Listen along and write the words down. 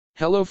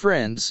Hello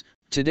friends,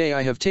 today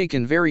I have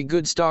taken very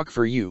good stock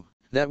for you,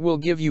 that will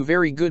give you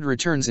very good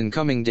returns in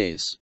coming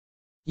days.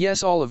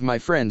 Yes, all of my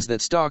friends,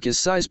 that stock is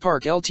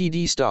Scisparc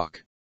Ltd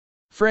stock.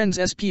 Friends,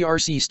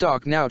 SPRC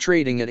stock now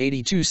trading at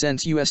 82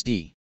 cents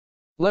USD.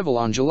 Level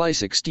on July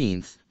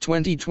 16,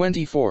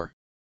 2024.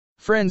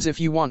 Friends, if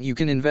you want you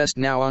can invest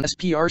now on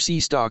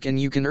SPRC stock and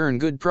you can earn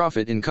good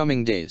profit in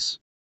coming days.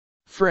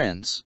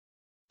 Friends,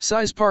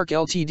 Scisparc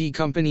Ltd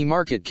company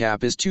market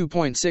cap is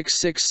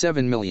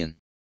 2.667 million.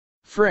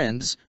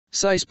 Friends,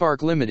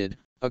 Scisparc Ltd,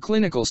 a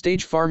clinical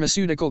stage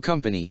pharmaceutical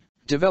company,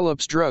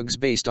 develops drugs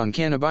based on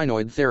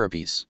cannabinoid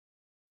therapies.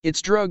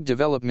 Its drug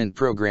development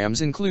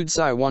programs include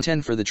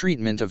Sci-110 for the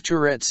treatment of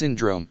Tourette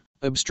syndrome,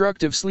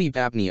 obstructive sleep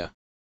apnea,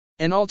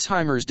 and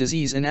Alzheimer's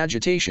disease and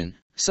agitation,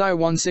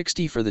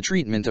 Sci-160 for the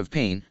treatment of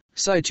pain,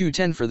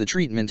 Sci-210 for the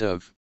treatment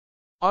of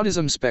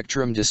autism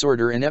spectrum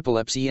disorder and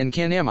epilepsy, and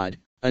Canamide,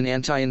 an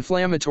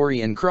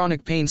anti-inflammatory and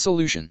chronic pain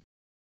solution.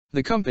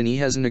 The company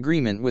has an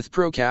agreement with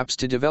ProCaps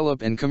to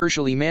develop and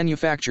commercially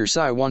manufacture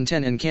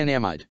Sci-110 and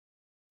Canamide,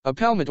 a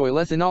palmitoyl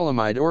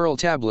ethanolamide oral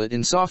tablet in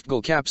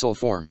softgel capsule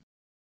form.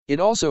 It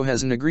also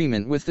has an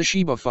agreement with the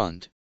Sheba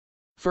Fund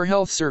for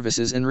Health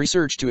Services and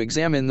Research to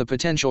examine the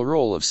potential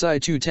role of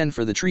Sci-210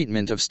 for the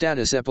treatment of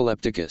status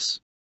epilepticus,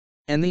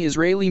 and the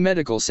Israeli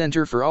Medical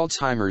Center for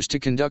Alzheimer's to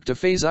conduct a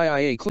phase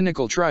IA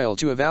clinical trial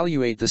to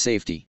evaluate the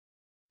safety,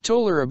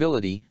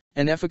 tolerability,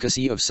 and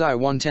efficacy of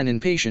Sci-110 in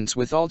patients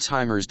with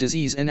Alzheimer's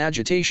disease and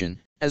agitation,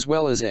 as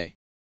well as a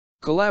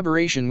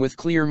collaboration with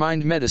Clear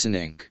Mind Medicine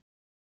Inc.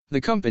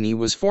 The company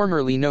was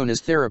formerly known as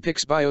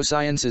Therapix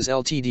Biosciences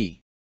Ltd.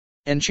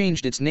 and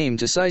changed its name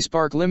to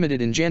Scisparc Ltd.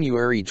 in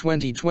January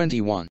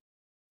 2021.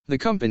 The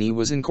company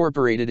was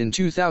incorporated in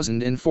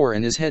 2004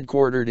 and is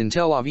headquartered in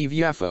Tel Aviv,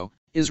 Yafo,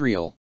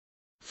 Israel.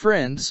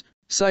 Friends,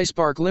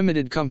 Scisparc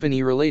Ltd.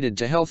 company related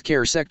to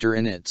healthcare sector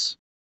and its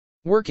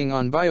working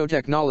on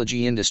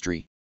biotechnology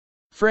industry.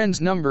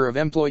 Friends, number of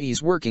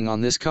employees working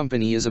on this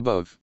company is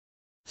above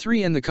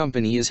 3 and the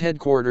company is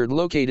headquartered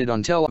located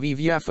on Tel Aviv,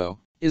 Yafo,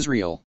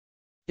 Israel.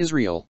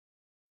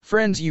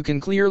 Friends, you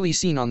can clearly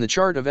see on the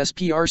chart of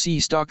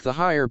SPRC stock the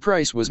higher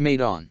price was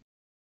made on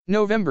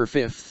November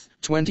 5,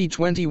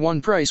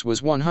 2021. Price was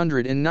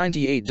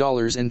 $198.12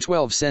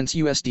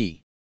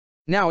 USD.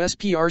 Now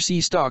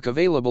SPRC stock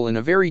available in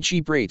a very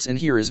cheap rates, and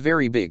here is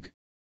very big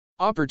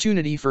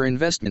opportunity for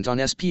investment on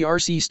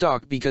SPRC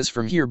stock because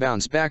from here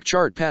bounce back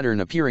chart pattern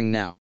appearing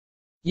now.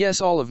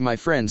 Yes, all of my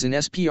friends, in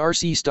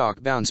SPRC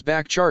stock bounce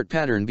back chart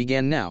pattern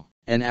began now,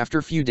 and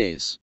after few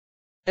days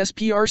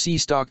SPRC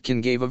stock can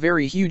give a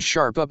very huge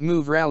sharp up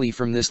move rally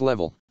from this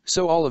level.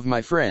 So all of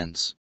my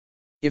friends,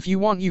 if you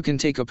want you can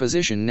take a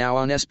position now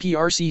on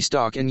SPRC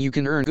stock and you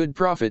can earn good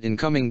profit in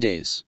coming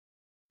days.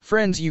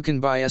 Friends, you can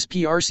buy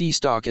SPRC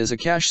stock as a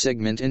cash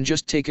segment and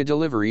just take a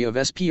delivery of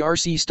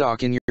SPRC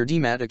stock in your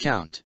demat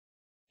account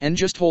and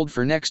just hold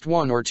for next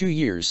 1 or 2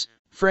 years.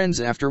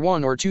 Friends, after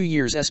 1 or 2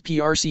 years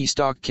SPRC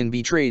stock can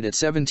be traded at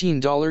 $17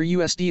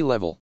 USD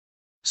level.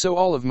 So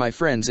all of my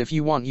friends, if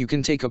you want you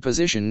can take a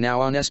position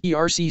now on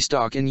SPRC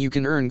stock and you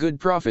can earn good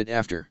profit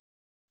after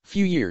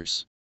few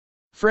years.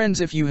 Friends,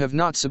 if you have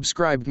not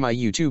subscribed my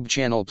YouTube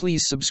channel,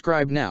 please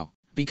subscribe now,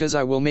 because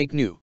I will make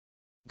new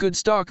good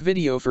stock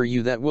video for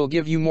you that will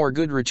give you more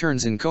good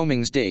returns in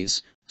coming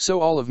days.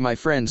 So all of my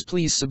friends,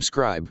 please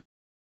subscribe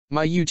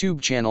my YouTube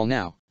channel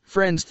now.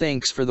 Friends,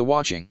 thanks for the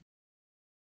watching.